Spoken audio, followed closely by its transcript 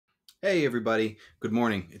Hey, everybody. Good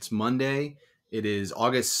morning. It's Monday. It is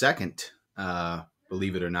August 2nd,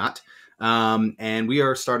 believe it or not. And we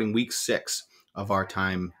are starting week 6 of our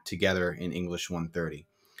time together in English 130.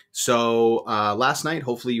 So last night,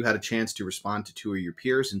 hopefully you had a chance to respond to 2 of your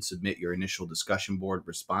peers and submit your initial discussion board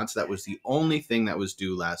response. That was the only thing that was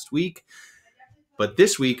due last week. But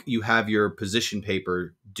this week, you have your position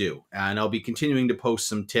paper due. And I'll be continuing to post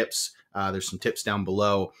some tips. There's some tips down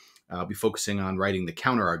below. I'll be focusing on writing the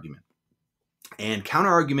counter argument. And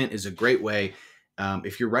counterargument is a great way.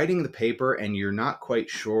 If you're writing the paper and you're not quite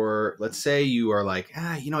sure, let's say you are like,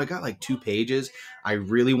 I got like 2 pages. I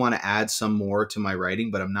really want to add some more to my writing,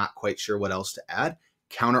 but I'm not quite sure what else to add.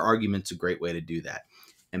 Counterargument's a great way to do that.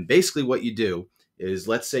 And basically what you do is,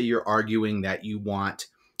 let's say you're arguing that you want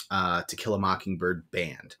To Kill a Mockingbird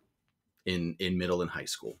banned in middle and high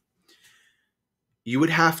school. You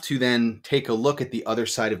would have to then take a look at the other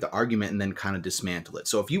side of the argument and then kind of dismantle it.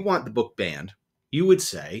 So if you want the book banned, you would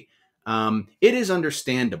say, it is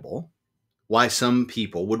understandable why some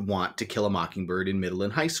people would want To Kill a Mockingbird in middle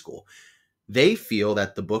and high school. They feel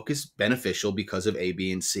that the book is beneficial because of A,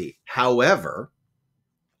 B, and C. However,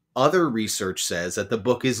 other research says that the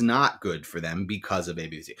book is not good for them because of A,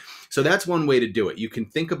 B, and C. So that's one way to do it. You can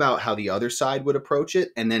think about how the other side would approach it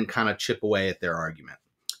and then kind of chip away at their argument.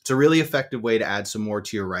 It's a really effective way to add some more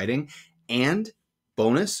to your writing. And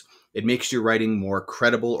bonus, it makes your writing more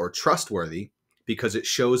credible or trustworthy because it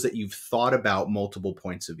shows that you've thought about multiple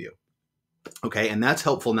points of view. Okay, and that's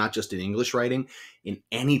helpful not just in English writing, in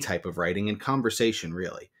any type of writing and conversation,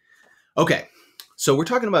 really. Okay, so we're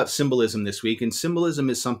talking about symbolism this week, and symbolism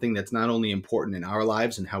is something that's not only important in our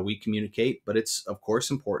lives and how we communicate, but it's, of course,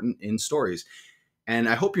 important in stories. And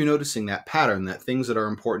I hope you're noticing that pattern, that things that are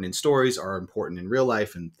important in stories are important in real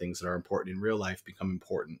life, and things that are important in real life become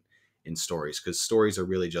important in stories, because stories are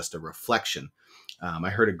really just a reflection. I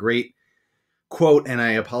heard a great quote, and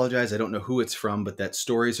I apologize, I don't know who it's from, but that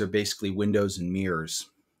stories are basically windows and mirrors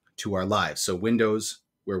to our lives. So windows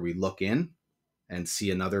where we look in and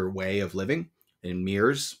see another way of living, and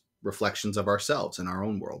mirrors, reflections of ourselves in our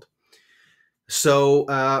own world.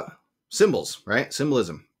 So symbols, right?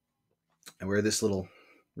 Symbolism. I wear this little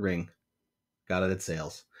ring. Got it at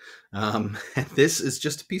sales. This is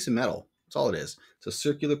just a piece of metal. That's all it is. It's a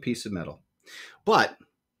circular piece of metal. But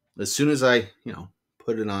as soon as I,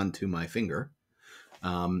 put it onto my finger,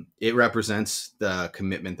 it represents the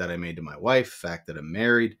commitment that I made to my wife, the fact that I'm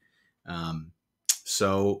married.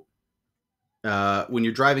 So when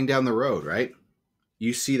you're driving down the road, right,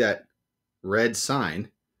 you see that red sign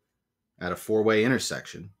at a 4-way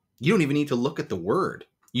intersection. You don't even need to look at the word.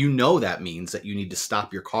 You know that means that you need to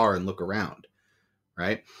stop your car and look around,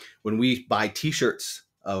 right? When we buy T-shirts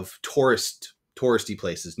of touristy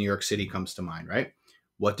places, New York City comes to mind, right?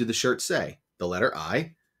 What do the shirts say? The letter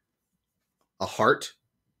I, a heart,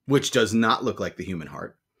 which does not look like the human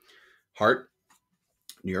heart,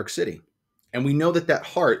 New York City. And we know that that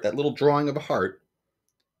heart, that little drawing of a heart,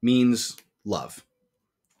 means love.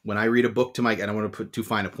 When I read a book to and I want to put too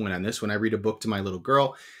fine a point on this, when I read a book to my little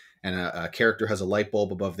girl and a character has a light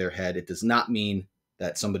bulb above their head, it does not mean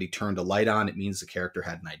that somebody turned a light on. It means the character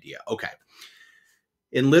had an idea. Okay.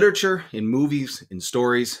 In literature, in movies, in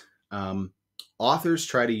stories, authors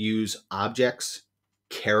try to use objects,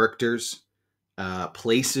 characters,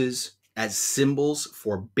 places as symbols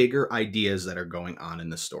for bigger ideas that are going on in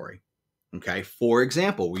the story. Okay. For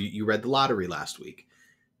example, you read the lottery last week.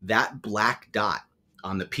 That black dot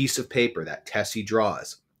on the piece of paper that Tessie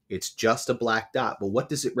draws, it's just a black dot. But what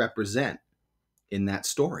does it represent in that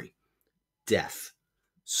story? Death,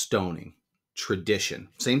 stoning, tradition.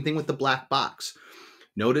 Same thing with the black box.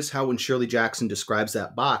 Notice how when Shirley Jackson describes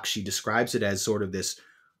that box, she describes it as sort of this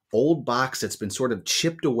old box that's been sort of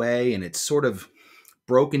chipped away and it's sort of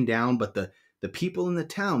broken down. But the people in the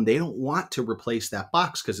town, they don't want to replace that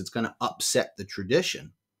box because it's going to upset the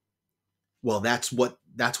tradition. Well, that's what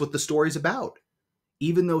the story's about.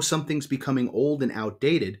 Even though something's becoming old and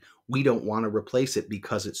outdated, we don't want to replace it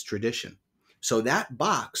because it's tradition. So that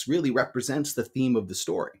box really represents the theme of the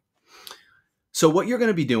story. So what you're going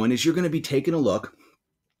to be doing is you're going to be taking a look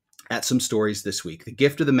at some stories this week. The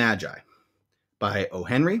Gift of the Magi by O.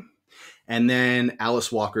 Henry, and then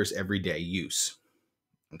Alice Walker's Everyday Use.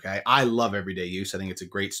 Okay, I love Everyday Use. I think it's a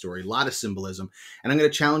great story, a lot of symbolism. And I'm going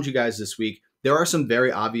to challenge you guys this week. There are some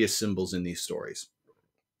very obvious symbols in these stories.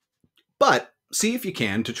 But see if you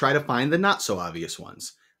can to try to find the not so obvious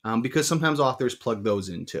ones, because sometimes authors plug those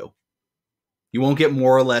in too. You won't get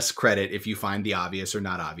more or less credit if you find the obvious or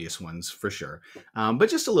not obvious ones, for sure. But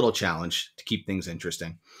just a little challenge to keep things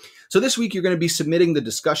interesting. So this week, you're going to be submitting the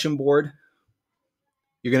discussion board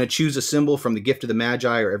You're going to choose a symbol from the gift of the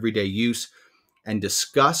Magi or everyday use and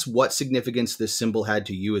discuss what significance this symbol had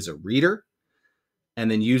to you as a reader, and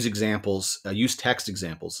then use examples, use text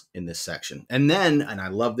examples in this section. And then, and I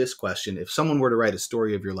love this question, if someone were to write a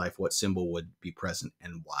story of your life, what symbol would be present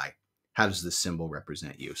and why? How does this symbol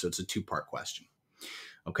represent you? So it's a two-part question.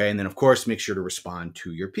 Okay, and then of course, make sure to respond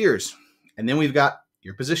to your peers. And then we've got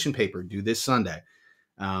your position paper due this Sunday.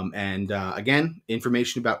 Again,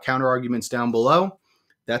 information about counter arguments down below.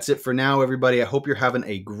 That's it for now, everybody. I hope you're having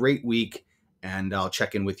a great week, and I'll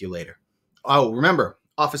check in with you later. Oh, remember,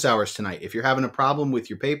 office hours tonight. If you're having a problem with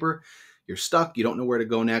your paper, you're stuck, you don't know where to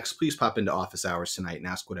go next, please pop into office hours tonight and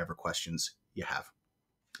ask whatever questions you have.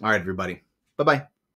 All right, everybody. Bye-bye.